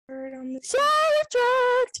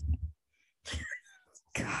Sidetracked.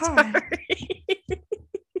 God. Sorry.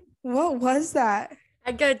 What was that?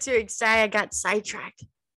 I got too excited. I got sidetracked.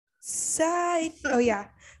 Oh, yeah.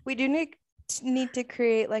 We do need to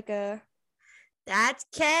create like a... That's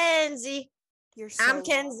Kenzie. I'm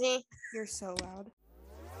Kenzie. You're so loud.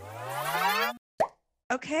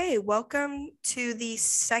 Okay, welcome to the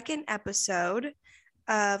second episode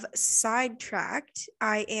of Sidetracked.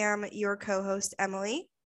 I am your co-host, Emily.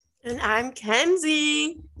 And I'm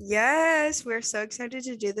Kenzie. Yes, we're so excited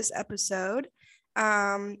to do this episode.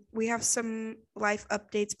 We have some life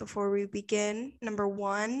updates before we begin. Number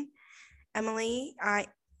one, Emily,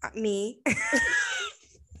 me.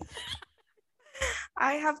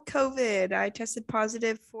 I have COVID. I tested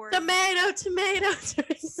positive for tomato.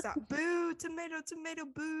 Stop. Boo, tomato,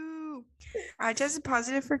 boo. I tested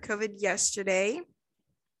positive for COVID yesterday,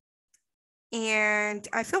 and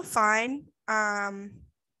I feel fine.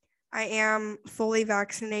 I am fully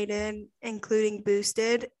vaccinated, including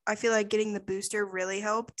boosted. I feel like getting the booster really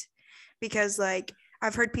helped because, like,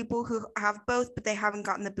 I've heard people who have both, but they haven't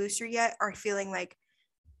gotten the booster yet are feeling like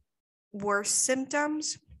worse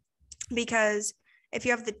symptoms because if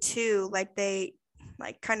you have the two, like, they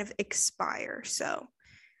like kind of expire. So,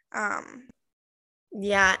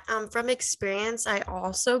 yeah, from experience, I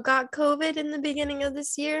also got COVID in the beginning of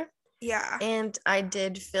this year. Yeah. And I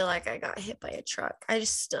did feel like I got hit by a truck. I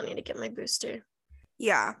just still need to get my booster.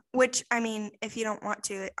 Yeah, which, I mean, if you don't want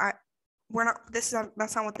to, that's not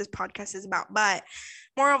what this podcast is about. But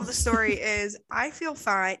moral of the story is I feel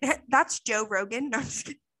fine. That's Joe Rogan. No, I'm just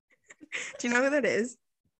kidding. Do you know who that is?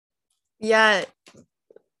 Yeah.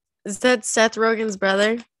 Is that Seth Rogen's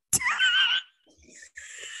brother?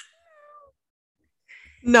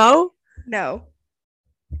 No? No.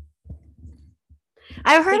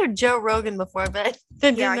 I've heard of Joe Rogan before, but I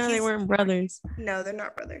didn't know they weren't brothers. No, they're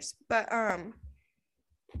not brothers. But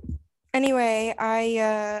anyway,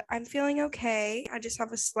 I'm feeling okay. I just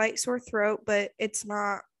have a slight sore throat, but it's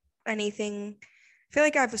not anything. I feel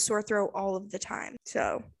like I have a sore throat all of the time.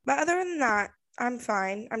 So, but other than that, I'm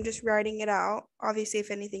fine. I'm just riding it out. Obviously, if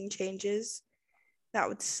anything changes, that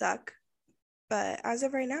would suck. But as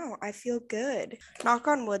of right now, I feel good. Knock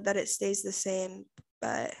on wood that it stays the same,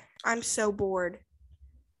 but I'm so bored.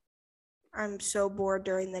 I'm so bored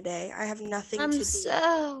during the day. I have nothing to do. I'm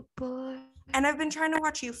so bored. And I've been trying to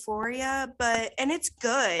watch Euphoria, and it's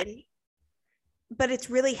good, but it's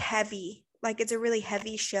really heavy. Like, it's a really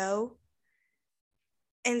heavy show.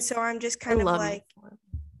 And so I'm just kind of like,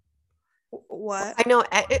 what? I know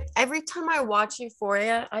every time I watch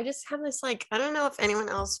Euphoria, I just have this, like, I don't know if anyone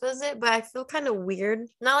else does it, but I feel kind of weird.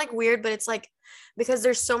 Not like weird, but it's like because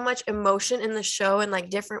there's so much emotion in the show in like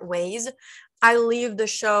different ways. I leave the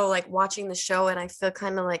show, like watching the show, and I feel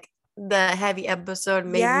kind of like the heavy episode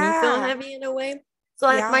made me feel heavy in a way. So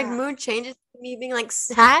like my mood changes to me being like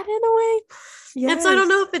sad in a way. Yes. And so I don't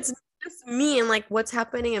know if it's just me and like what's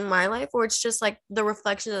happening in my life, or it's just like the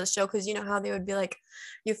reflection of the show, because you know how they would be like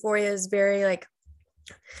Euphoria is very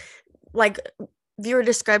like viewer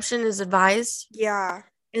discretion is advised. Yeah.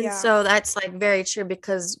 And so that's like very true,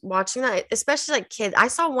 because watching that, especially like kids, I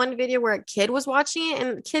saw one video where a kid was watching it,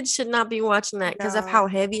 and kids should not be watching that because of how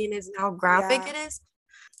heavy it is and how graphic it is.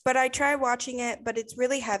 But I try watching it, but it's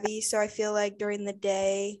really heavy. So I feel like during the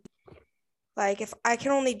day, like if I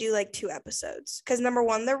can only do like 2 episodes, because number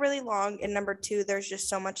one, they're really long. And number two, there's just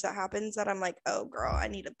so much that happens that I'm like, oh girl, I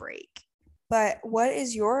need a break. But what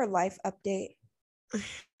is your life update?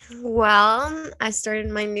 Well, I started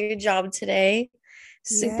my new job today.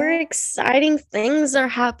 Super exciting things are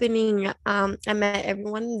happening. I met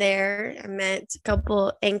everyone there. I met a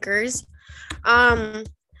couple anchors.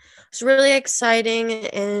 It's really exciting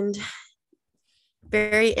and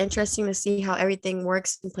very interesting to see how everything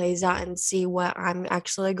works and plays out and see what I'm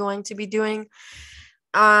actually going to be doing.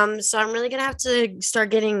 So I'm really gonna have to start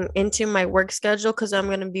getting into my work schedule, because I'm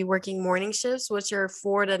gonna be working morning shifts, which are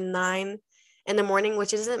 4 to 9 in the morning,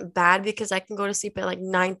 which isn't bad because I can go to sleep at like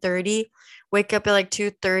 9:30, wake up at like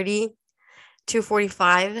 2:30,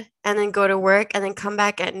 2:45, and then go to work and then come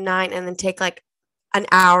back at 9 and then take like an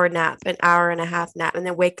hour nap, an hour and a half nap, and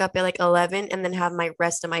then wake up at like 11 and then have my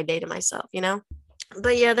rest of my day to myself, you know?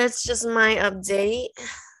 But yeah, that's just my update.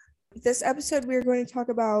 This episode, we're going to talk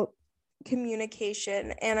about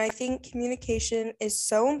communication, and I think communication is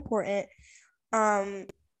so important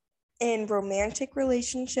in romantic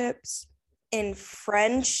relationships, in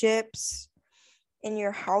friendships, in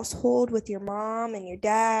your household with your mom and your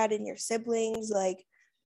dad and your siblings, like,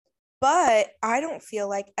 but I don't feel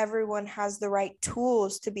like everyone has the right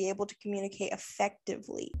tools to be able to communicate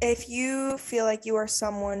effectively. If you feel like you are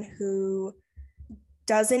someone who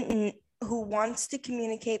doesn't who wants to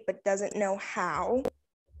communicate but doesn't know how.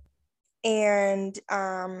 And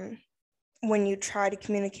when you try to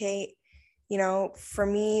communicate, for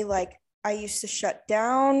me, like I used to shut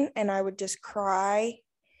down and I would just cry,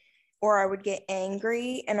 or I would get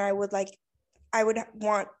angry, and I would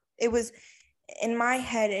want, it was in my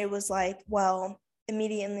head, it was like, well,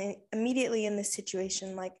 immediately in this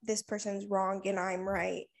situation, like this person's wrong and I'm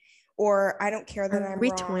right, or I don't care that I'm we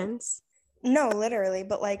wrong. Twins? No, literally,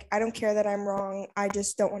 but like I don't care that I'm wrong. I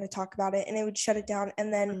just don't want to talk about it, and it would shut it down.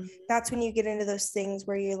 And then that's when you get into those things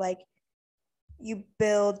where you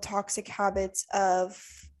build toxic habits of,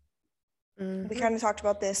 we kind of talked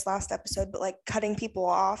about this last episode, but like cutting people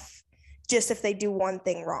off just if they do one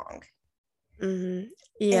thing wrong.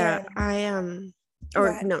 Yeah, and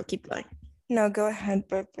no, keep going. No, go ahead,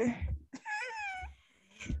 Pepper.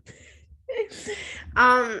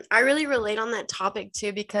 I really relate on that topic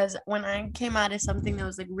too, because when I came out of something that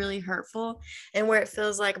was like really hurtful and where it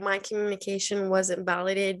feels like my communication wasn't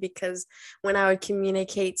validated, because when I would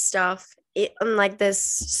communicate stuff in like this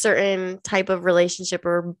certain type of relationship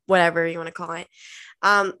or whatever you want to call it,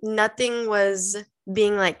 nothing was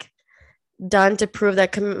being like done to prove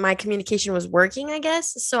that my communication was working, I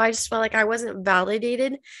guess. So I just felt like I wasn't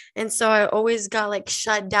validated, and so I always got like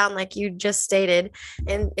shut down, like you just stated,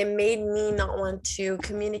 and it made me not want to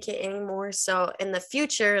communicate anymore. So in the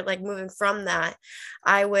future, like moving from that,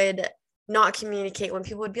 I would not communicate when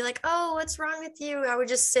people would be like, oh, what's wrong with you? I would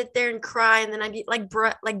just sit there and cry, and then I'd be like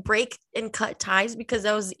break and cut ties, because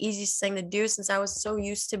that was the easiest thing to do, since I was so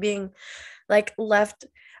used to being like left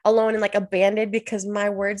alone and like abandoned because my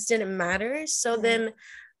words didn't matter. So then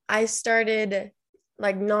I started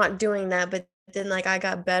like not doing that, but then like I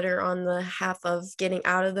got better on the half of getting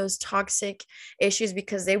out of those toxic issues,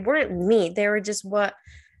 because they weren't me. They were just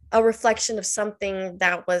a reflection of something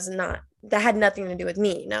that had nothing to do with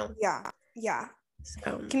me, Yeah.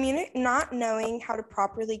 So not knowing how to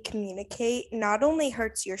properly communicate not only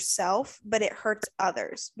hurts yourself, but it hurts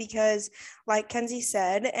others, because like Kenzie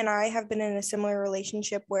said, and I have been in a similar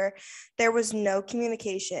relationship where there was no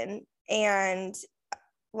communication, and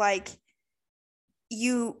like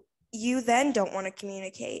you then don't want to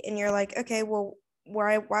communicate, and you're like, okay, well,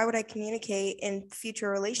 why would I communicate in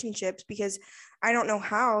future relationships, because I don't know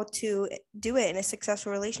how to do it in a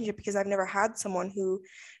successful relationship, because I've never had someone who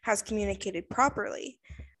has communicated properly.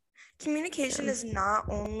 Communication is not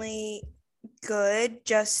only good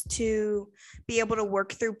just to be able to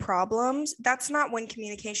work through problems. That's not when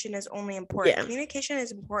communication is only important. Communication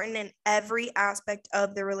is important in every aspect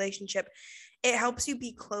of the relationship. It helps you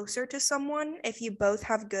be closer to someone. If you both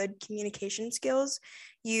have good communication skills,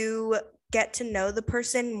 you get to know the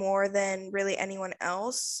person more than really anyone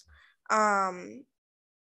else. And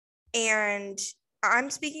I'm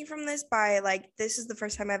speaking from this by like, this is the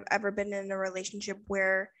first time I've ever been in a relationship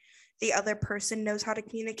where the other person knows how to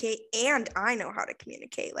communicate and I know how to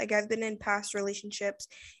communicate. Like I've been in past relationships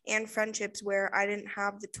and friendships where I didn't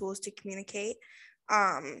have the tools to communicate.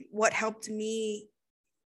 What helped me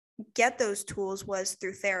get those tools was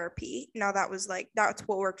through therapy. Now that's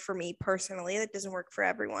what worked for me personally. That doesn't work for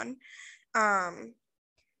everyone.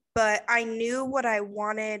 But I knew what I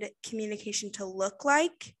wanted communication to look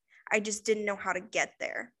like. I just didn't know how to get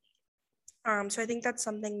there. So I think that's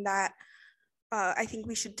something that I think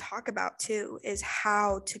we should talk about too, is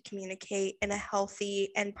how to communicate in a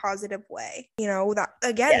healthy and positive way.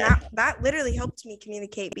 That literally helped me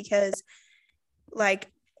communicate, because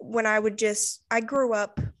like when I grew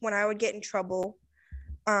up when I would get in trouble.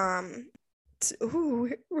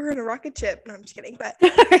 We're in a rocket ship. No, I'm just kidding. But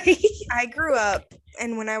I grew up,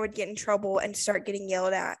 and when I would get in trouble and start getting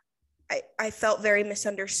yelled at, I felt very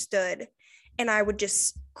misunderstood, and I would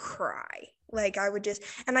just cry. Like I'd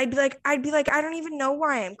be like, I don't even know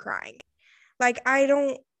why I'm crying. Like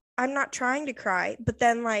I'm not trying to cry. But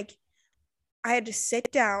then like I had to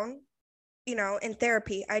sit down, in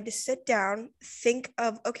therapy, I had to sit down, think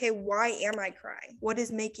of, okay, why am I crying? What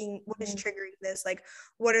is triggering this? Like,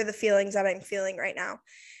 what are the feelings that I'm feeling right now?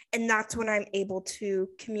 And that's when I'm able to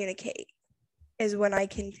communicate, is when I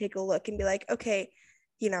can take a look and be like, okay,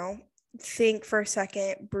 think for a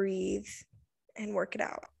second, breathe, and work it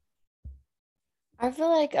out. I feel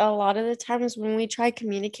like a lot of the times when we try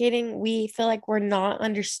communicating, we feel like we're not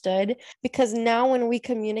understood, because now when we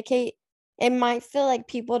communicate, it might feel like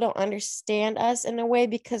people don't understand us in a way,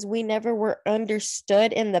 because we never were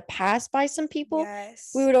understood in the past by some people.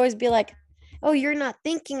 Yes. We would always be like, oh, you're not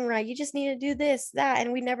thinking right. You just need to do this, that.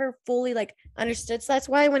 And we never fully like understood. So that's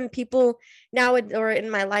why when people now or in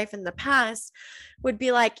my life in the past would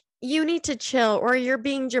be like, you need to chill, or you're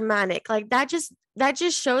being dramatic. Like that just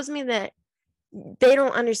shows me that they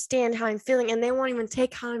don't understand how I'm feeling, and they won't even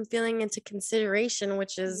take how I'm feeling into consideration,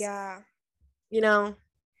 which is, Yeah. you know,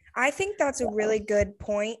 I think that's a really good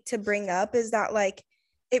point to bring up, is that like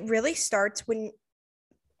it really starts when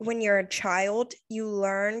you're a child, you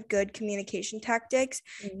learn good communication tactics.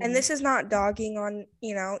 And mhm. this is not dogging on,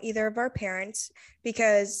 either of our parents,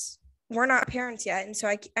 because we're not parents yet. And so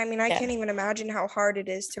I mean, I Yeah. can't even imagine how hard it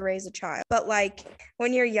is to raise a child. But like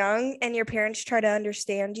when you're young and your parents try to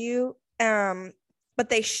understand you,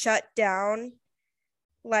 but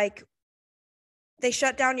like they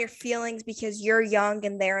shut down your feelings because you're young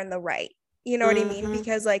and they're in the right. You know what I mean? Mhm.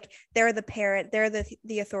 Because like they're the parent, they're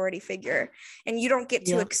the authority figure, and you don't get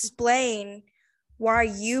to Yep. explain why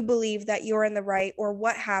you believe that you're in the right, or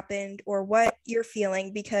what happened, or what you're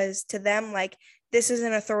feeling, because to them, like, this is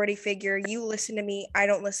an authority figure. You listen to me, I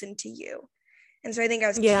don't listen to you. And so I think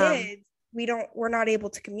as Yeah. kids, we're not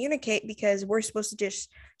able to communicate because we're supposed to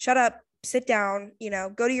just shut up, sit down,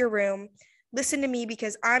 go to your room, listen to me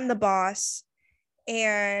because I'm the boss,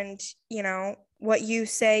 and what you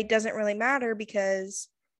say doesn't really matter because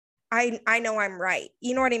I know I'm right.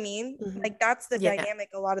 You know what I mean? Mhm. Like that's the Yeah. dynamic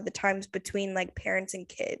a lot of the times between like parents and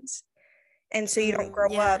kids. And so you don't grow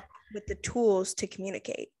Yeah. up with the tools to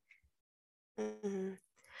communicate. Mhm.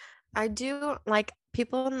 I do like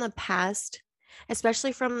people in the past,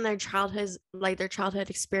 especially from their childhoods, like their childhood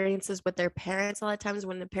experiences with their parents. A lot of times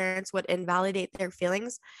when the parents would invalidate their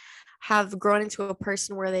feelings, have grown into a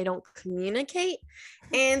person where they don't communicate.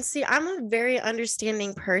 And see, I'm a very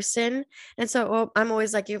understanding person. And so I'm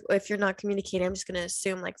always like, if you're not communicating, I'm just going to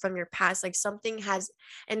assume, like, from your past, like something has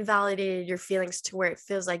invalidated your feelings to where it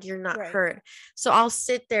feels like you're not Right. heard. So I'll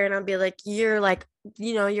sit there and I'll be like, you're like,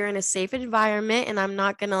 you're in a safe environment, and I'm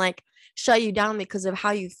not going to like shut you down because of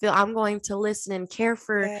how you feel. I'm going to listen and care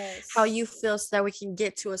for how Yes. you feel so that we can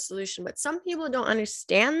get to a solution. But some people don't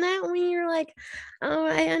understand that when you're like, oh,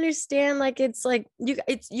 I understand, like it's like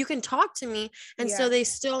you can talk to me, and so Yeah. they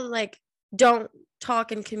still like don't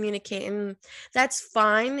talk and communicate, and that's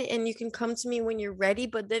fine, and you can come to me when you're ready.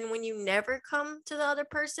 But then when you never come to the other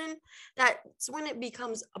person, that's when it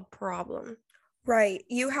becomes a problem. Right.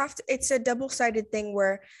 You have to, it's a double-sided thing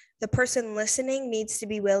where the person listening needs to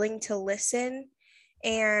be willing to listen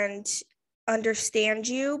and understand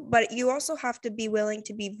you, but you also have to be willing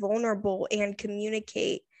to be vulnerable and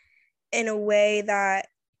communicate in a way that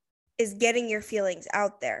is getting your feelings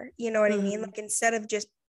out there. You know what I mean? Hmm. Like instead of just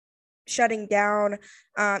shutting down,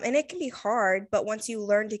 and it can be hard, but once you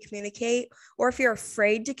learn to communicate, or if you're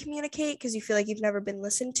afraid to communicate because you feel like you've never been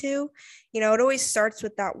listened to, it always starts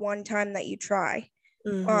with that one time that you try.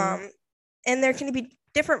 Hmm. um, and there can be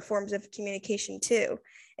different forms of communication too.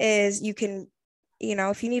 Is you can,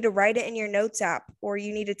 if you need to write it in your notes app or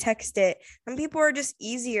you need to text it, some people are just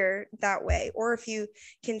easier that way. Or if you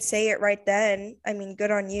can say it right then, I mean,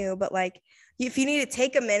 good on you. But like, if you need to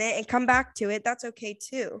take a minute and come back to it, that's okay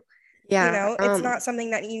too. Yeah. It's not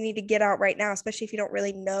something that you need to get out right now, especially if you don't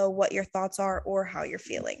really know what your thoughts are or how you're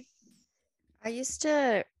feeling. I used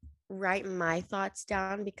to write my thoughts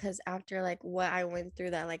down because after like what I went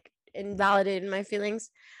through that like invalidated my feelings,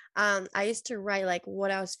 I used to write like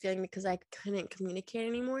what I was feeling because I couldn't communicate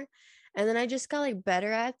anymore. And then I just got like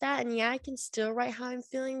better at that. And yeah, I can still write how I'm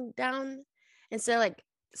feeling down instead of like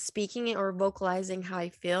speaking it or vocalizing how I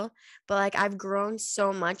feel. But like I've grown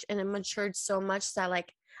so much and it matured so much that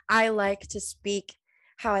like I like to speak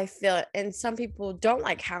how I feel. And some people don't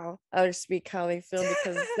like how others speak how they feel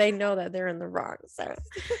because they know that they're in the wrong. So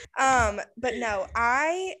But no,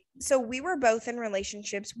 so we were both in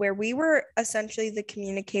relationships where we were essentially the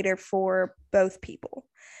communicator for both people.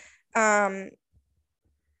 Um,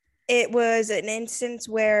 it was an instance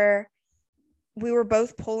where we were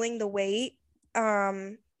both pulling the weight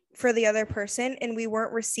for the other person, and we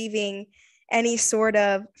weren't receiving any sort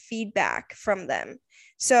of feedback from them.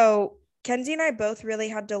 So Kenzie and I both really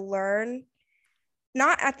had to learn,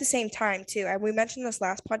 not at the same time too. We mentioned this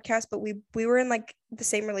last podcast, but we were in like the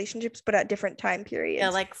same relationships, but at different time yeah,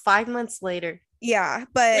 periods. like 5 months later. Yeah,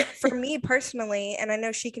 but for me personally, and I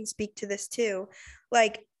know she can speak to this too,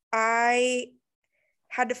 like I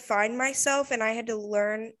had to find myself and I had to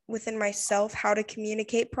learn within myself how to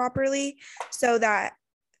communicate properly so that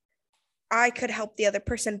I could help the other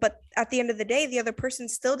person. But at the end of the day, the other person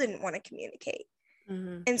still didn't want to communicate.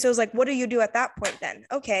 Hmm. And so it's like, what do you do at that point then?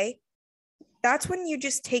 Okay, that's when you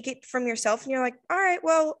just take it from yourself and you're like, all right,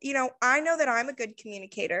 well, I know that I'm a good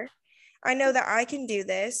communicator. I know that I can do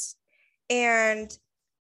this. And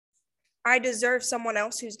I deserve someone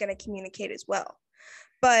else who's going to communicate as well.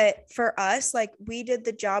 But for us, like we did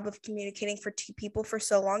the job of communicating for two people for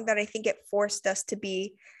so long that I think it forced us to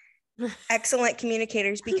be excellent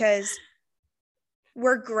communicators, because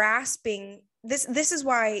we're grasping this is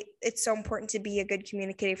why it's so important to be a good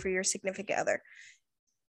communicator for your significant other.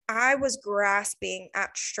 I was grasping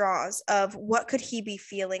at straws of what could he be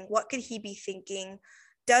feeling? What could he be thinking?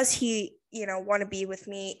 Does he, want to be with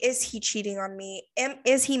me? Is he cheating on me?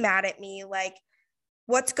 Is he mad at me? Like,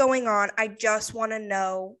 what's going on? I just want to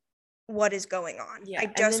know what is going on. Yeah,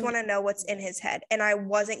 I just want to know what's in his head. And I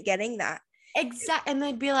wasn't getting that. Exactly. And they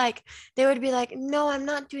would be like, no, I'm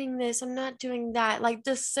not doing this. I'm not doing that. Like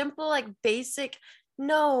the simple, like basic,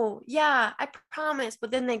 no, yeah, I promise.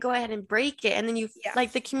 But then they go ahead and break it. And then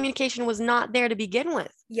like the communication was not there to begin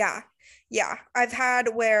with. Yeah. Yeah. I've had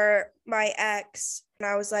where my ex, and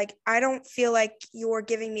I was like, I don't feel like you're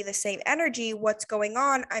giving me the same energy. What's going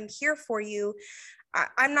on? I'm here for you.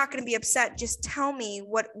 I'm not going to be upset. Just tell me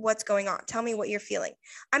what's going on. Tell me what you're feeling.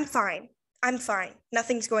 I'm fine. I'm fine.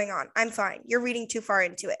 Nothing's going on. I'm fine. You're reading too far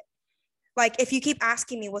into it. Like, if you keep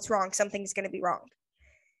asking me what's wrong, something's going to be wrong.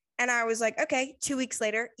 And I was like, okay, 2 weeks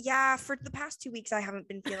later. Yeah, for the past 2 weeks, I haven't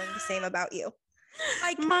been feeling the same about you.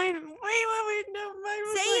 Like, mine, wait, no, mine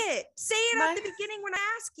was say it at the beginning when I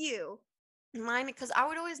ask you. Mine, because I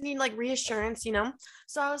would always need like reassurance,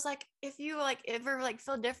 so I was like, if you like ever like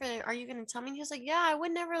feel different, are you gonna tell me? And he was like, yeah, I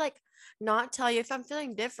would never like not tell you. If I'm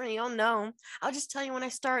feeling different, you'll know. I'll just tell you when I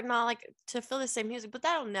start not like to feel the same music, but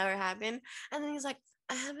that'll never happen. And then he's like,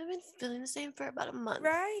 I haven't been feeling the same for about a month.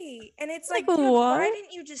 Right. And it's like, dude, why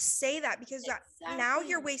didn't you just say that? Because now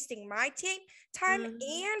you're Exactly. wasting my time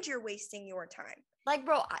and you're wasting your time. Like,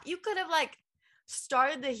 bro, you could have like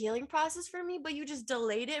started the healing process for me, but you just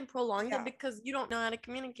delayed it and prolonged it because you don't know how to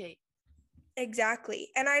communicate. Exactly.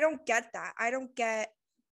 And I don't get that. I don't get,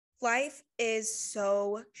 life is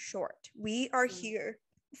so short. We are here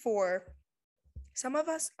for, some of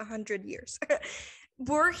us, 100 years.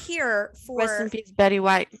 We're here for, rest in peace, Betty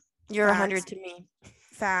White. You're Facts. 100 to me.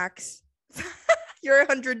 Facts. You're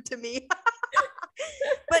 100 to me.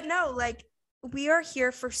 But no, like, we are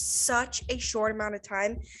here for such a short amount of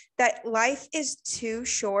time that life is too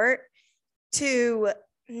short to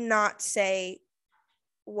not say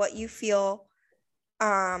what you feel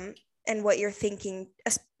and what you're thinking,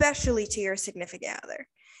 especially to your significant other.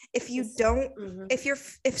 If you don't,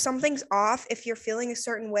 if something's off, if you're feeling a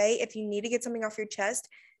certain way, if you need to get something off your chest,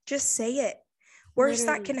 just say it. Worst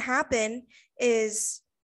that can happen is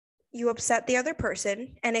you upset the other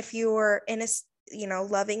person. And if you're in a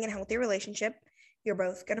loving and healthy relationship, you're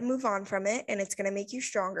both going to move on from it and it's going to make you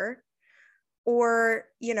stronger. Or,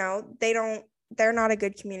 they're not a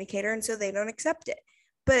good communicator and so they don't accept it.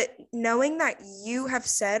 But knowing that you have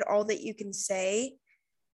said all that you can say,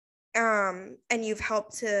 and you've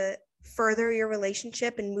helped to further your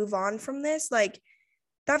relationship and move on from this, like,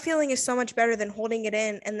 that feeling is so much better than holding it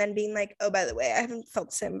in and then being like, oh, by the way, I haven't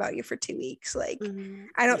felt the same about you for 2 weeks. Like,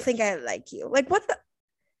 I don't think I like you. Like, what the?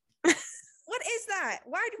 What is that?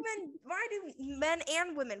 Why do men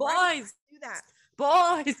and women boys do that?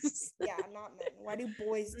 Boys. Yeah, not men. Why do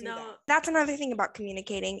boys do that? That's another thing about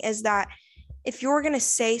communicating is that if you're going to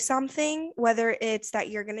say something, whether it's that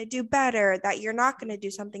you're going to do better, that you're not going to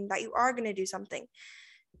do something, that you are going to do something,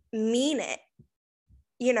 mean it,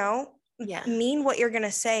 mean what you're going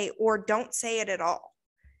to say, or don't say it at all.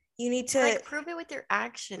 You need to like prove it with your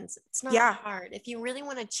actions. It's not hard. If you really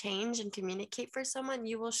want to change and communicate for someone,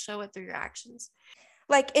 you will show it through your actions.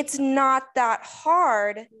 Like, it's not that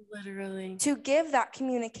hard literally to give that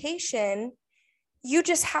communication. You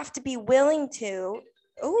just have to be willing to.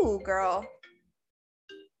 Ooh, girl.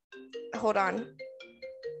 Hold on.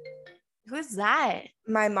 Who's that?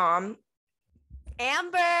 My mom.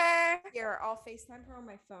 Amber. Here, I'll FaceTime her on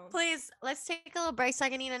my phone. Please, let's take a little break so I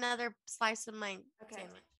can eat another slice of my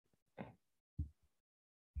sandwich.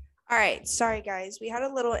 All right. Sorry, guys. We had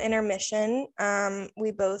a little intermission.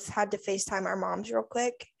 We both had to FaceTime our moms real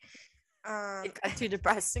quick. It got too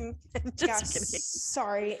depressing. Just kidding.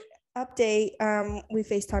 Sorry. Update. We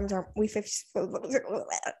FaceTime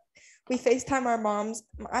our moms.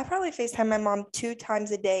 I probably FaceTime my mom 2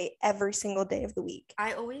 times a day, every single day of the week.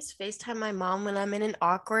 I always FaceTime my mom when I'm in an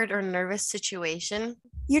awkward or nervous situation.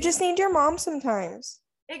 You just need your mom sometimes.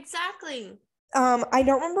 Exactly. I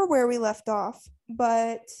don't remember where we left off,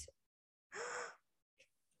 but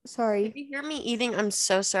sorry. If you hear me eating, I'm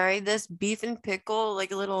so sorry. This beef and pickle,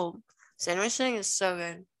 like a little sandwich thing, is so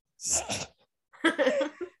good.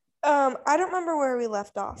 I don't remember where we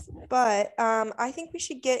left off, but I think we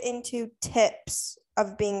should get into tips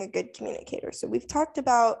of being a good communicator. So we've talked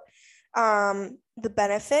about the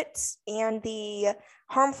benefits and the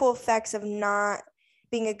harmful effects of not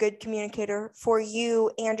being a good communicator for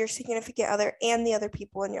you and your significant other and the other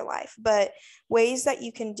people in your life. But ways that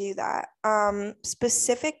you can do that,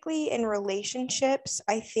 specifically in relationships,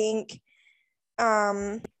 I think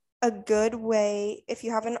a good way, if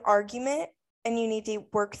you have an argument and you need to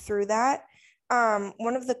work through that,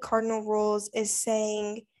 one of the cardinal rules is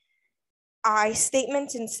saying I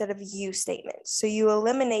statements instead of you statements. So you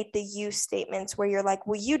eliminate the you statements where you're like,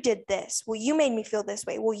 well, you did this. Well, you made me feel this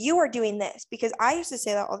way. Well, you are doing this. Because I used to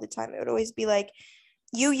say that all the time. It would always be like,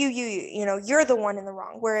 you're the one in the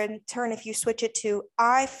wrong. Where in turn, if you switch it to,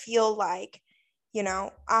 I feel like,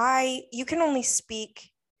 you can only speak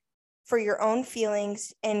for your own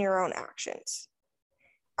feelings and your own actions.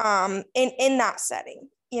 In that setting,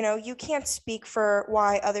 you can't speak for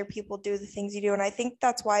why other people do the things you do. And I think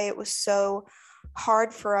that's why it was so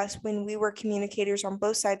hard for us when we were communicators on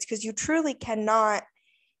both sides, because you truly cannot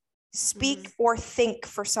speak or think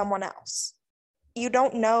for someone else. You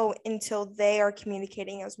don't know until they are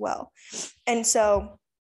communicating as well. And so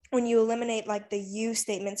when you eliminate like the you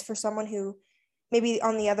statements for someone who maybe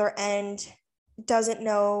on the other end doesn't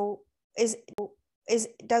know,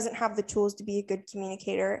 doesn't have the tools to be a good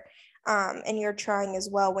communicator, and you're trying as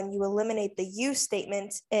well, when you eliminate the you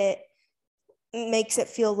statements, it makes it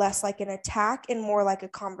feel less like an attack and more like a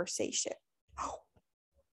conversation.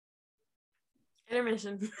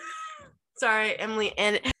 Intermission. Sorry, Emily.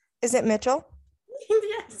 And is it Mitchell?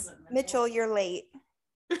 Yes. Mitchell, you're late.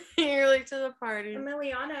 You're late to the party.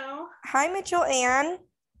 Emiliano. Hi, Mitchell Ann.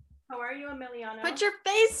 How are you, Emiliano? Put your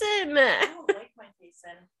face in. I don't like my face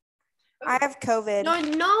in. I have COVID.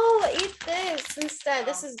 No, eat this instead.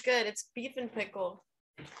 This is good. It's beef and pickle.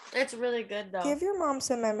 It's really good though. Give your mom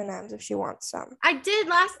some M&Ms if she wants some. I did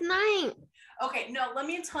last night. Okay, no, let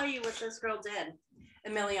me tell you what this girl did,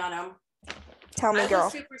 Emiliano. Tell me, girl. I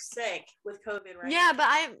was super sick with COVID, right? Yeah, but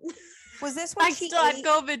was this when I still had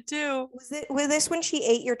COVID too. Was this when she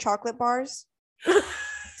ate your chocolate bars?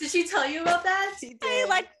 Did she tell you about that? She did. I ate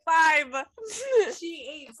like 5.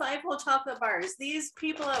 She ate 5 whole chocolate bars. These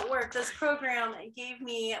people at work, this program gave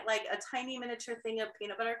me like a tiny miniature thing of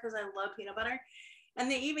peanut butter because I love peanut butter. And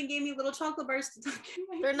they even gave me little chocolate bars to dunk in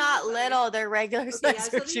my They're not little, they're regular size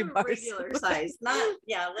Hershey bars. Regular size. Not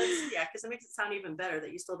because it makes it sound even better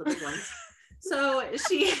that you stole the big ones. So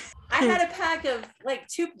I had a pack of like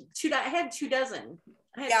I had 2 dozen.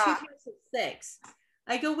 I had 2 packs of 6.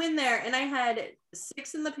 I go in there and I had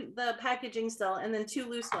 6 in the packaging still and then 2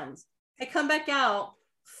 loose ones. I come back out,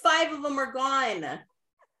 5 of them are gone.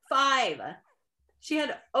 5. She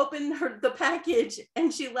had opened the package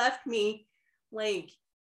and she left me like,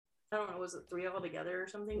 I don't know, was it 3 altogether or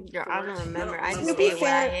something? Yeah, I don't remember. I just ate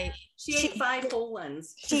what I ate. She ate 5 whole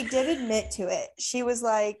ones. She did admit to it. She was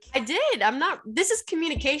like, I did. This is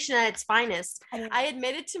communication at its finest. I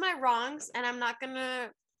admitted to my wrongs and I'm not gonna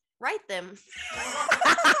right them.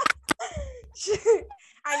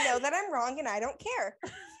 I know that I'm wrong and I don't care.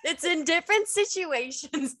 It's in different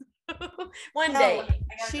situations. One day.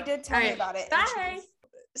 She did tell me about it. Bye.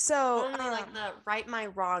 So only like the right my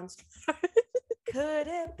wrongs. Could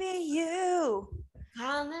it be you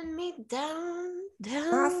calling me down?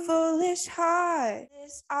 My foolish heart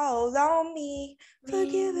is all on me,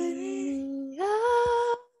 forgiving me.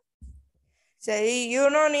 Say you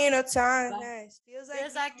don't need no time.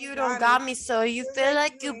 Feels like you don't got me, so you feel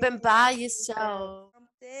like you've been by yourself. Some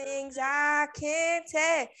things I can't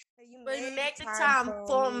take. But you make the time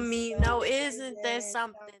for me. No, isn't there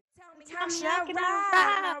something? Tell me how can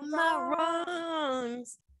I right my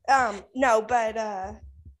wrongs? No, but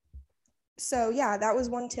so yeah, that was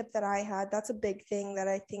one tip that I had. That's a big thing that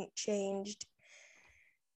I think changed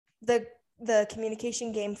the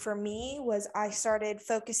communication game for me. Was I started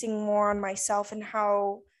focusing more on myself and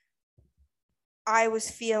how I was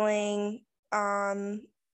feeling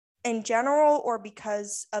in general or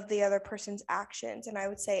because of the other person's actions. And I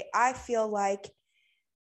would say, I feel like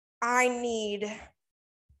I need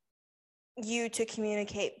you to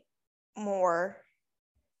communicate more,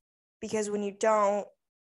 because when you don't,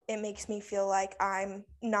 it makes me feel like I'm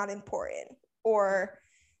not important, or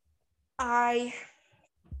I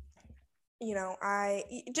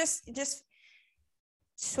just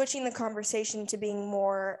switching the conversation to being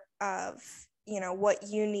more of, what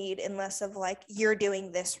you need and less of like, you're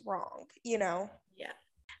doing this wrong, Yeah.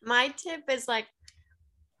 My tip is like,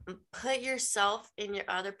 put yourself in your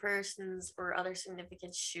other person's or other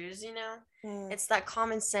significant shoes, It's that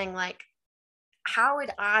common saying like, how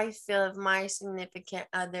would I feel if my significant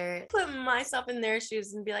other put myself in their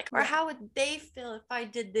shoes and be like, or how would they feel if I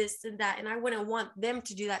did this and that, and I wouldn't want them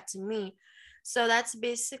to do that to me. So that's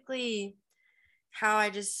basically how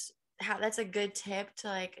that's a good tip to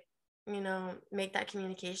like, make that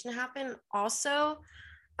communication happen. Also,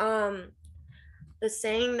 the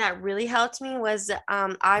saying that really helped me was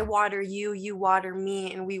I water you, you water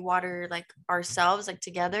me, and we water like ourselves like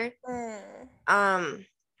together. um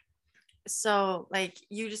so like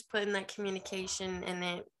you just put in that communication and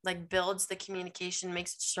it like builds the communication,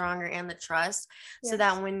 makes it stronger, and the trust. So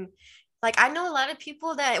that when like I know a lot of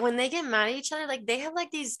people that when they get mad at each other, like they have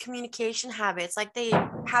like these communication habits, like they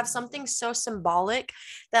have something so symbolic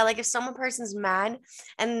that like if someone person's mad,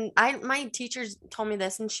 and my teachers told me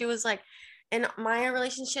this, and she was like, in my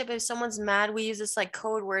relationship, if someone's mad, we use this like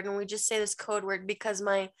code word, and we just say this code word because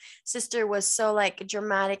my sister was so like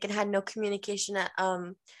dramatic and had no communication at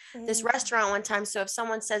this restaurant one time. So if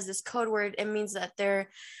someone says this code word, it means that they're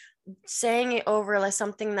saying it over like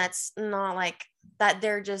something that's not like that,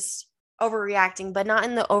 they're just overreacting, but not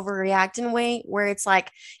in the overreacting way where it's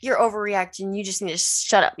like you're overreacting, you just need to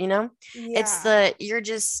shut up, it's the you're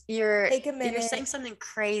take a minute, you're saying something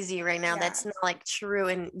crazy right now that's not like true,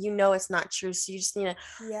 and it's not true, so you just need to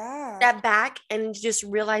step back and just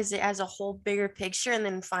realize it as a whole bigger picture and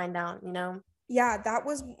then find out. That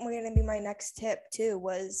was going to be my next tip too,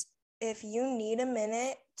 was if you need a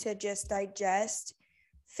minute to just digest,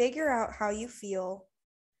 figure out how you feel,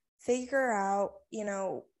 figure out,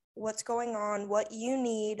 what's going on, what you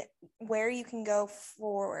need, where you can go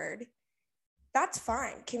forward. That's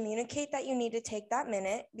fine. Communicate that you need to take that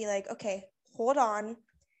minute. Be like, okay, hold on.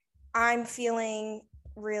 I'm feeling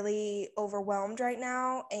really overwhelmed right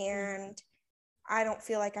now, and I don't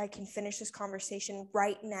feel like I can finish this conversation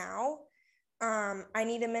right now. I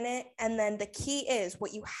need a minute. And then the key is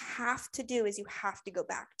what you have to do is you have to go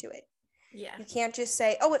back to it. Yeah. You can't just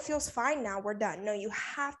say, oh, it feels fine now, we're done. No, you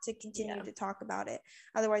have to continue to talk about it.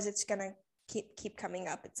 Otherwise, it's going to keep coming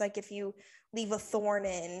up. It's like if you leave a thorn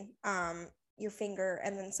in your finger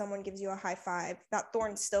and then someone gives you a high five, that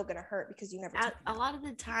thorn's still going to hurt because you never a lot of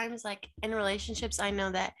the times, like in relationships, I know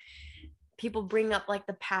that people bring up like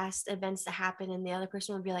the past events that happened, and the other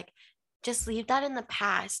person would be like, just leave that in the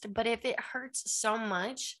past. But if it hurts so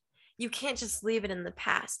much, you can't just leave it in the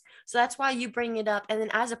past. So that's why you bring it up. And then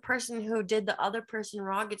as a person who did the other person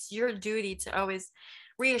wrong, it's your duty to always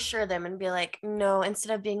reassure them and be like, no,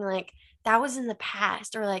 instead of being like, that was in the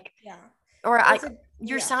past, or like,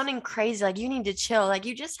 you're sounding crazy, like you need to chill. Like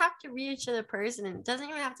you just have to reassure the person, and it doesn't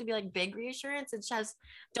even have to be like big reassurance. It's just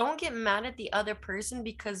don't get mad at the other person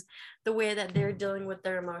because the way that they're dealing with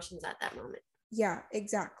their emotions at that moment. Yeah,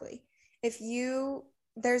 exactly.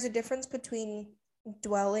 There's a difference between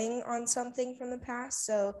dwelling on something from the past.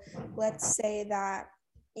 So let's say that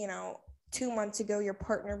 2 months ago your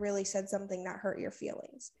partner really said something that hurt your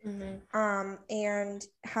feelings, and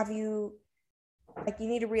have you you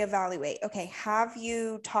need to reevaluate. Okay, have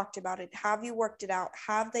you talked about it? Have you worked it out?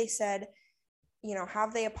 Have they said,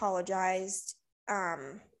 have they apologized,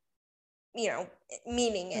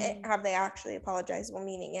 meaning it? Have they actually apologized while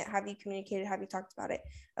meaning it? Have you communicated? Have you talked about it?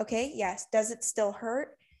 Okay, yes. Does it still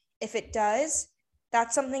hurt? If it does,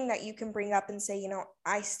 that's something that you can bring up and say,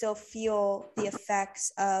 I still feel the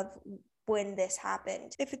effects of when this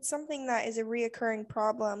happened. If it's something that is a reoccurring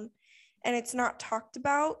problem and it's not talked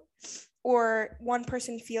about, or one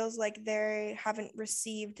person feels like they haven't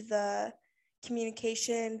received the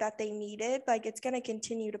communication that they needed, like it's going to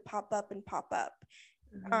continue to pop up.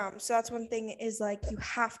 So that's one thing, is like you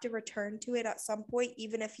have to return to it at some point,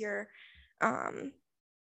 even if you're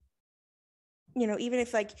even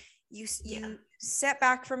if like you step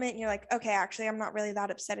back from it and you're like, okay, actually I'm not really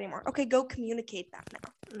that upset anymore. Okay, go communicate that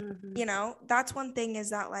now. That's one thing,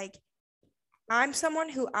 is that like I'm someone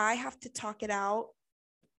who I have to talk it out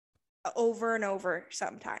over and over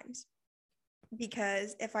sometimes,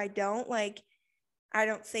 because if I don't, I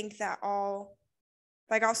don't think that I'll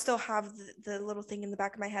still have the little thing in the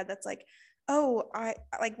back of my head that's like, oh, I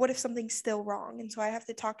like, what if something's still wrong? And so I have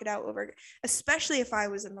to talk it out over, especially if I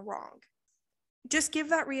was in the wrong. Just give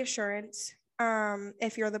that reassurance.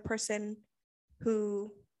 If you're the person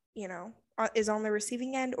who, is on the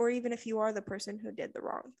receiving end, or even if you are the person who did the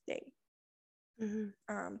wrong thing.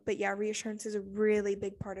 But yeah, reassurance is a really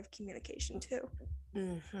big part of communication too.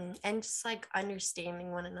 And just like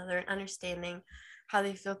understanding one another and understanding how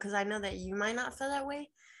they feel, because I know that you might not feel that way,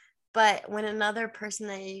 but when another person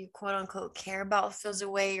that you quote unquote care about feels a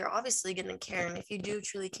way, you're obviously going to care. And if you do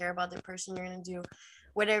truly care about the person, you're going to do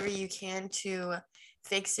whatever you can to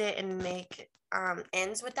fix it and make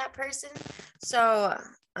ends with that person. So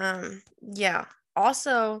yeah,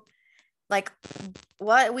 also like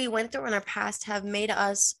what we went through in our past have made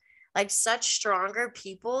us like such stronger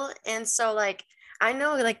people. And so like I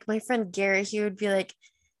know like my friend Gary, he would be like,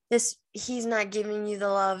 he's not giving you the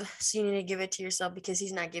love, so you need to give it to yourself because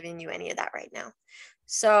he's not giving you any of that right now.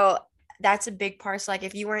 So that's a big part. So like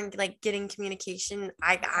if you weren't like getting communication,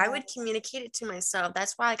 I would communicate it to myself.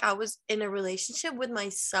 That's why like I was in a relationship with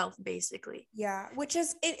myself basically. Yeah, which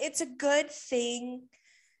is it's a good thing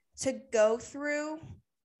to go through,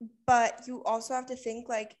 but you also have to think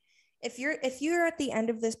like if you're at the end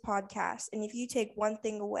of this podcast and if you take one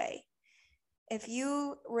thing away, if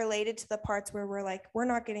you related to the parts where we're like we're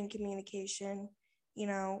not getting communication,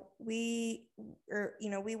 we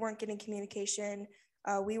weren't getting communication,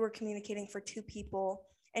 we were communicating for two people,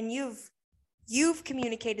 and you've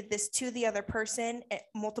communicated this to the other person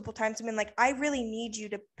multiple times and been like, I really need you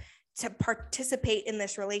to participate in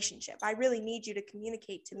this relationship. I really need you to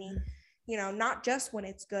communicate to me, not just when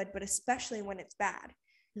it's good, but especially when it's bad.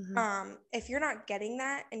 If you're not getting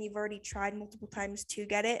that and you've already tried multiple times to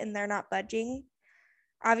get it and they're not budging,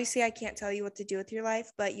 obviously I can't tell you what to do with your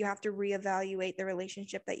life, but you have to reevaluate the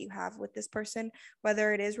relationship that you have with this person,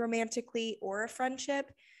 whether it is romantically or a friendship,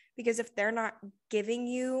 because if they're not giving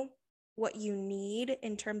you what you need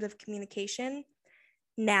in terms of communication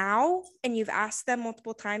now, and you've asked them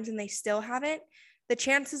multiple times and they still haven't, the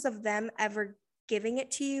chances of them ever giving it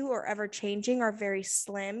to you or ever changing are very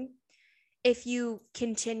slim if you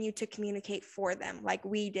continue to communicate for them like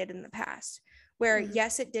we did in the past, where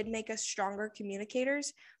yes, it did make us stronger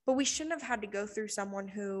communicators, but we shouldn't have had to go through someone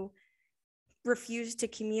who refused to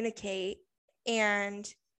communicate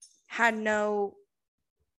and had no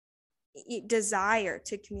desire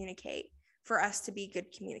to communicate for us to be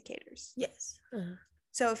good communicators. Yes.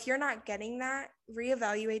 So if you're not getting that,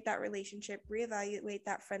 reevaluate that relationship, reevaluate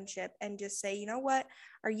that friendship, and just say, you know what,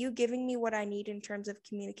 are you giving me what I need in terms of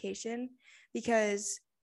communication? Because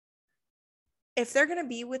if they're going to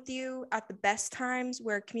be with you at the best times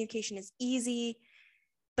where communication is easy,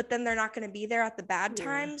 but then they're not going to be there at the bad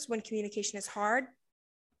times when communication is hard,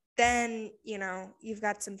 then, you've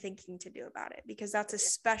got some thinking to do about it, because that's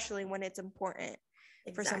especially when it's important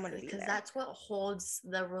for someone to be there. Because that's what holds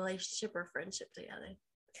the relationship or friendship together.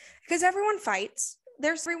 Because everyone fights.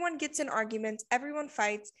 Everyone gets in arguments. Everyone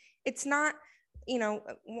fights. It's not,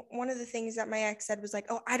 one of the things that my ex said was like,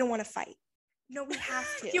 oh, I don't want to fight. No, we have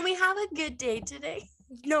to. Can we have a good day today?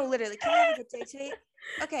 No, literally. Can we have a good day today?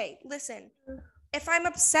 Okay, listen. If I'm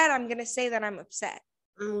upset, I'm going to say that I'm upset.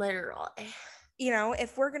 Literally.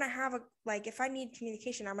 If we're going to have if I need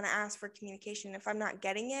communication, I'm going to ask for communication. If I'm not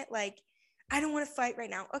getting it, I don't want to fight right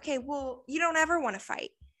now. Okay, well, you don't ever want to fight.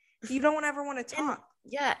 You don't ever want to talk.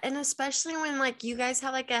 And especially when you guys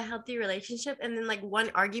have a healthy relationship and then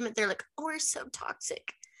one argument, they're like, oh, we're so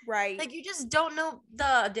toxic. Right. You just don't know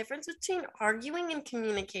the difference between arguing and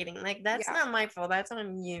communicating. That's not my fault. That's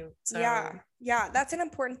on you. So. Yeah. That's an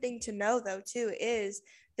important thing to know, though, too, is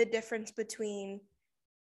the difference between,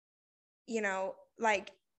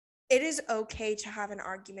 it is okay to have an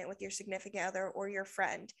argument with your significant other or your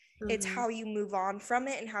friend. It's how you move on from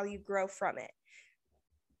it and how you grow from it.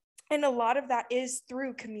 And a lot of that is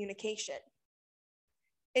through communication.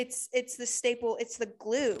 It's the staple, it's the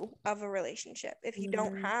glue of a relationship. If you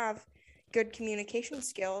don't have good communication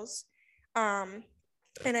skills, and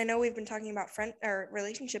I know we've been talking about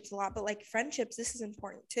relationships a lot, but friendships, this is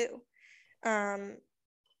important too.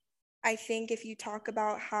 I think if you talk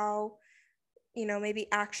about how, maybe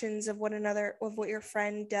actions of one another, of what your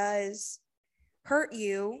friend does hurt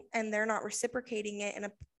you, and they're not reciprocating it in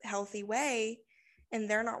a healthy way, and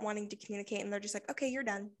they're not wanting to communicate, and they're just like, okay, you're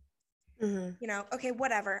done. Okay,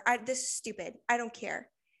 whatever. This is stupid. I don't care.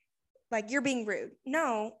 You're being rude.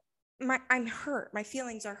 No, I'm hurt. My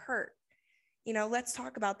feelings are hurt. Let's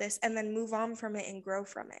talk about this and then move on from it and grow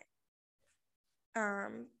from it.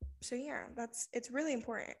 So yeah, it's really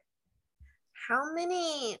important.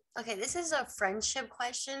 Okay, this is a friendship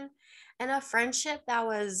question, and a friendship that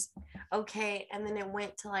was okay and then it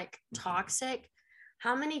went to toxic.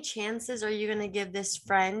 How many chances are you going to give this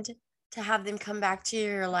friend to have them come back to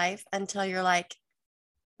your life until you're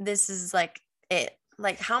this is it?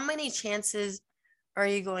 How many chances are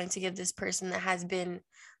you going to give this person that has been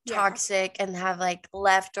toxic and have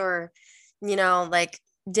left or,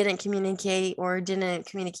 didn't communicate what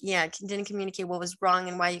was wrong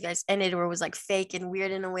and why you guys ended, or was fake and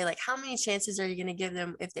weird in a way? How many chances are you going to give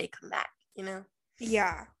them if they come back,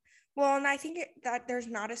 Yeah. Well, and I think that there's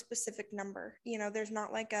not a specific number, there's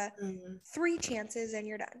not a 3 chances and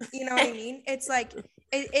you're done. You know what I mean? It's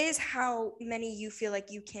it is how many you feel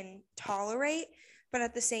like you can tolerate, but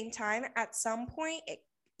at the same time, at some point,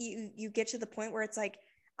 you get to the point where it's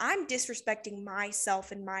I'm disrespecting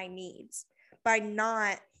myself and my needs by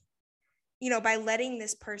not, by letting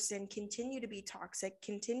this person continue to be toxic,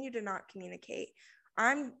 continue to not communicate.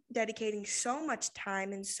 I'm dedicating so much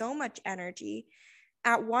time and so much energy.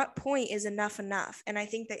 At what point is enough? And I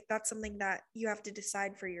think that that's something that you have to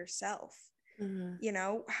decide for yourself. Mhm. You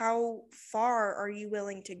know, how far are you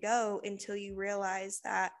willing to go until you realize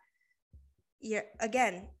that, yeah,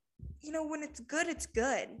 again, you know, when it's good, it's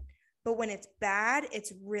good. But when it's bad,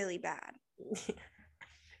 it's really bad.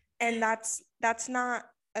 And that's not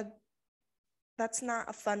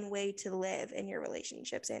a fun way to live in your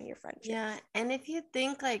relationships and your friendships. Yeah, and if you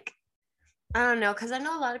think like, I don't know, because I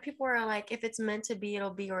know a lot of people are like, if it's meant to be, it'll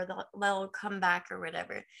be, or they'll come back or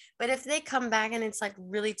whatever. But if they come back and it's like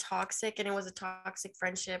really toxic and it was a toxic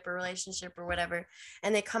friendship or relationship or whatever,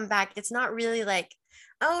 and they come back, it's not really like,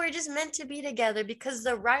 oh, we're just meant to be together, because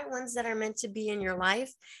the right ones that are meant to be in your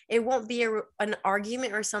life, it won't be an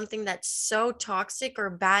argument or something that's so toxic or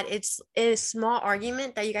bad. It's a small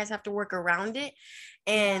argument that you guys have to work around it.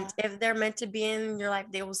 And if they're meant to be in your life,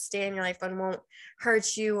 they will stay in your life and won't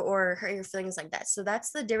hurt you or hurt your feelings like that. So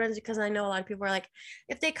that's the difference, because I know a lot of people are like,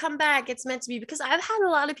 if they come back, it's meant to be, because I've had a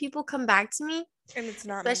lot of people come back to me, And it's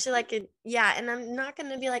not, especially like, and I'm not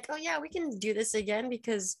going to be like, oh yeah, we can do this again,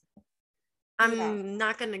 because I'm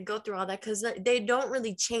not going to go through all that, because they don't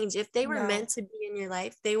really change. If they were meant to be in your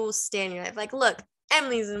life, they will stay in your life. Like, look,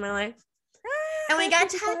 Emily's in my life and we got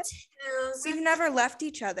tattoos. We've never left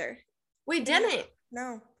each other. We didn't.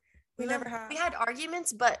 No, we never have. We had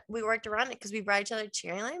arguments, but we worked around it because we brought each other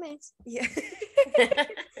cherry limeades. Yeah.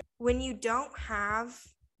 When you don't have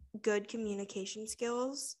good communication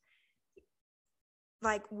skills,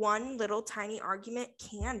 like one little tiny argument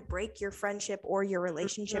can break your friendship or your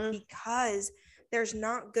relationship, because there's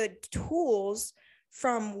not good tools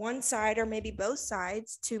from one side or maybe both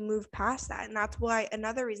sides to move past that. And that's why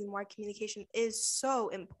another reason why communication is so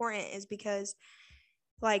important is because,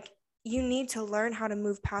 like, you need to learn how to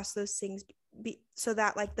move past those things, so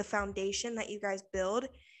that like the foundation that you guys build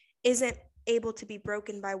isn't able to be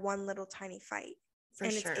broken by one little tiny fight.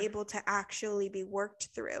 It's able to actually be worked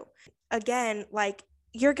through. Again, like,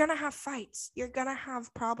 you're gonna have fights, you're gonna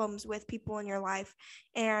have problems with people in your life,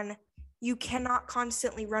 and you cannot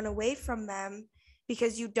constantly run away from them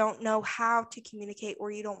because you don't know how to communicate, or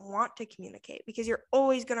you don't want to communicate, because you're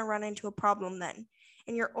always going to run into a problem then.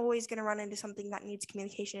 And you're always going to run into something that needs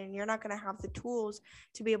communication, and you're not going to have the tools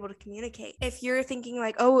to be able to communicate. If you're thinking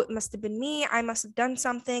like, oh, it must have been me, I must have done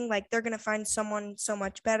something, like they're going to find someone so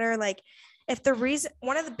much better. Like, if the reason,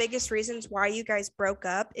 one of the biggest reasons why you guys broke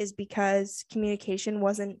up is because communication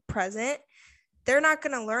wasn't present, they're not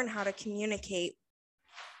going to learn how to communicate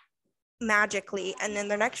magically, and then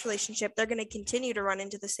their next relationship, they're going to continue to run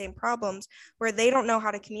into the same problems where they don't know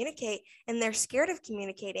how to communicate and they're scared of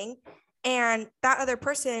communicating, and that other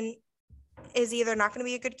person is either not going to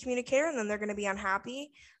be a good communicator and then they're going to be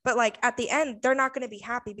unhappy, but like at the end they're not going to be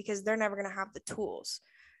happy because they're never going to have the tools.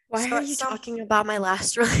 Why are you talking about my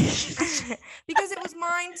last relationship? Because it was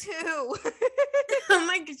mine too. Oh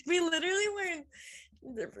my gosh, we literally were in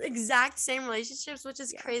the exact same relationships, which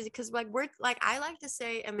is crazy, because like we're like, I like to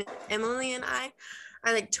say Emily and I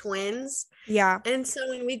are like twins. Yeah. And so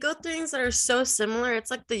when we go through things that are so similar, it's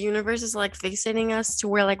like the universe is like fixating us to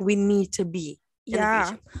where like we need to be.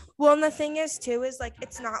 Yeah. Well, and the thing is too, is like,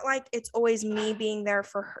 it's not like it's always me being there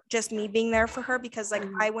for her, just me being there for her, because like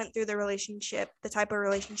I went through the type of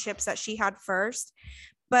relationships that she had first,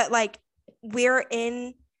 but like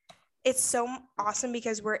it's so awesome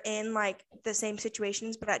because we're in like the same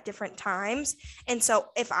situations, but at different times. And so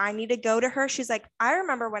if I need to go to her, she's like, I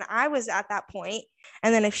remember when I was at that point.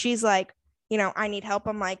 And then if she's like, you know, I need help,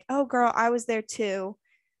 I'm like, oh girl, I was there too.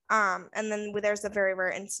 And then there's the very rare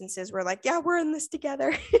instances where like, yeah, we're in this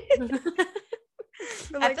together. I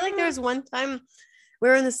feel like there was one time we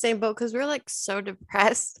were in the same boat because we were like so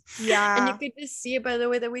depressed. Yeah. And you could just see it by the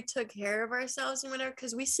way that we took care of ourselves and whatever,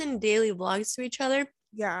 because we send daily vlogs to each other.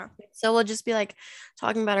 Yeah. So we'll just be like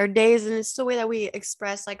talking about our days, and it's the way that we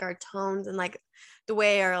express like our tones, and like the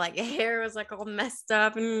way our like hair was like all messed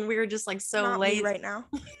up, and we were just like so Not lazy me right now.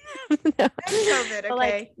 No. COVID, okay. But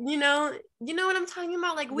like, you know what I'm talking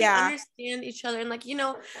about? Like we understand each other, and like, you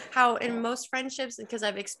know how in most friendships, because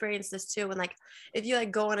I've experienced this too, when like if you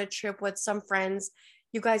like go on a trip with some friends,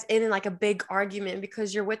 you guys end in like a big argument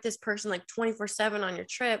because you're with this person like 24/7 on your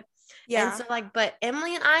trip. Yeah. And so like, but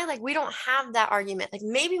Emily and I, like, we don't have that argument. Like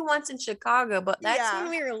maybe once in Chicago, but that's when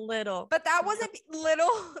we were little. But that wasn't little.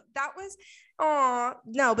 That was,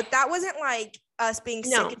 no, but that wasn't like us being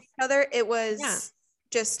sick of each other. It was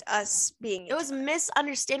just us being. It was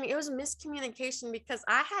misunderstanding. It was miscommunication because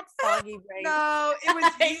I had foggy brain. No, it was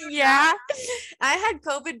I had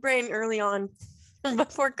COVID brain early on.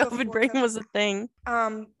 Before COVID brain was a thing.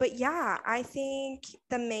 But yeah, I think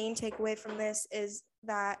the main takeaway from this is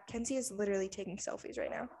that Kenzie is literally taking selfies right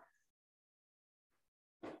now.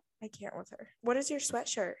 I can't with her. What is your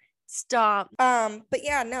sweatshirt? Stop. But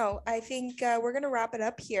yeah, no, I think we're gonna wrap it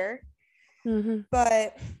up here.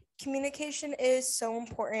 But communication is so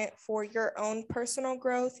important for your own personal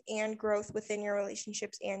growth and growth within your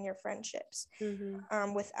relationships and your friendships.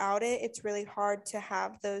 Without it, it's really hard to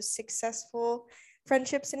have those successful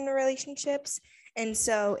friendships and relationships. And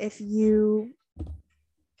so if you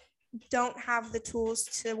don't have the tools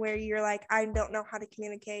to where you're like, I don't know how to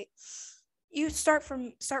communicate, you start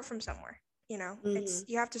from somewhere. You know, it's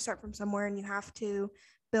you have to start from somewhere, and you have to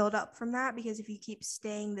build up from that, because if you keep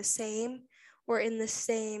staying the same or in the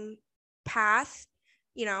same path,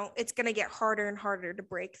 you know, it's going to get harder and harder to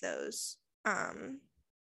break those habits.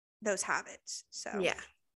 So yeah,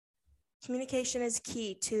 communication is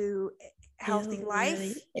key to healthy life.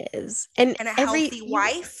 Really is. And a healthy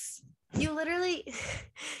wife. You literally,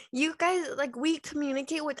 you guys, like, we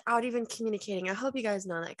communicate without even communicating. I hope you guys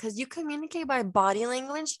know that, because you communicate by body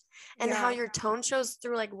language and how your tone shows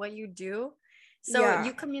through, like, what you do. So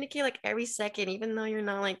you communicate, like, every second, even though you're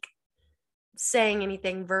not, like, saying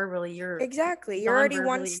anything verbally. You're already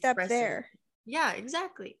one step there. Yeah,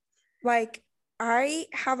 exactly. Like, I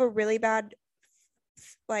have a really bad,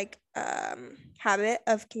 like, habit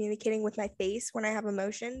of communicating with my face when I have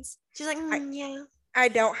emotions. She's like, yeah. I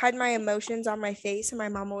don't hide my emotions on my face, and my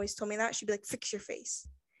mom always told me that. She'd be like, fix your face.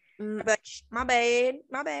 I'd be like, my bad.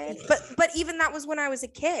 But even that was when I was a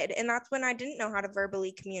kid, and that's when I didn't know how to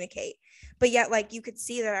verbally communicate. But yet, like, you could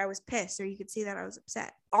see that I was pissed, or you could see that I was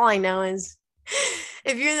upset. All I know is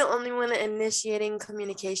if you're the only one initiating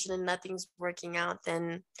communication and nothing's working out,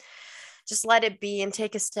 then just let it be and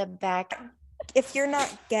take a step back. If you're not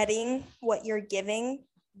getting what you're giving,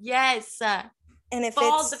 yes. And if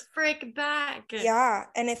fall the frick back. Yeah.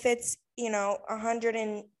 And if it's, you know, 100,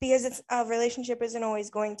 and because it's a relationship isn't always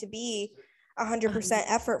going to be 100%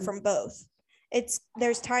 effort from both.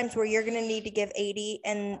 There's times where you're going to need to give 80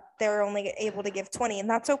 and they're only able to give 20, and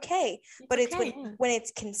that's okay. But it's when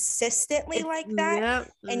it's consistently like that,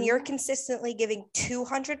 and you're consistently giving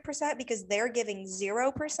 200% because they're giving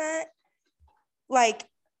 0%, like,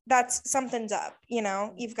 that's something's up, you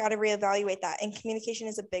know. You've got to reevaluate that, and communication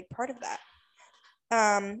is a big part of that.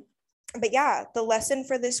 But yeah, the lesson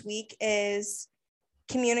for this week is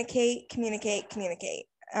communicate.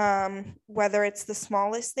 Whether it's the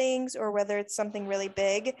smallest things or whether it's something really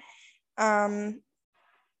big. And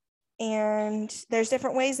there's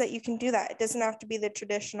different ways that you can do that. It doesn't have to be the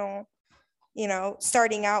traditional, you know,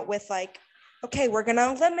 starting out with like, okay, we're going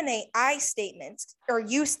to eliminate I statements or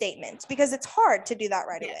you statements, because it's hard to do that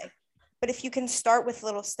right away. But if you can start with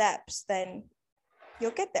little steps, then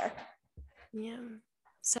you'll get there. Yeah.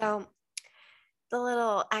 So the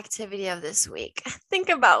little activity of this week, think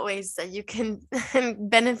about ways that you can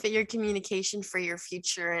benefit your communication for your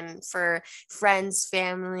future and for friends,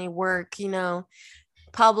 family, work, you know,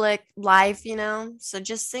 public life, you know. So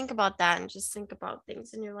just think about that, and just think about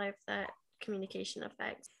things in your life that communication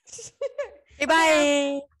affects. Okay,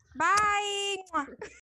 bye. Bye.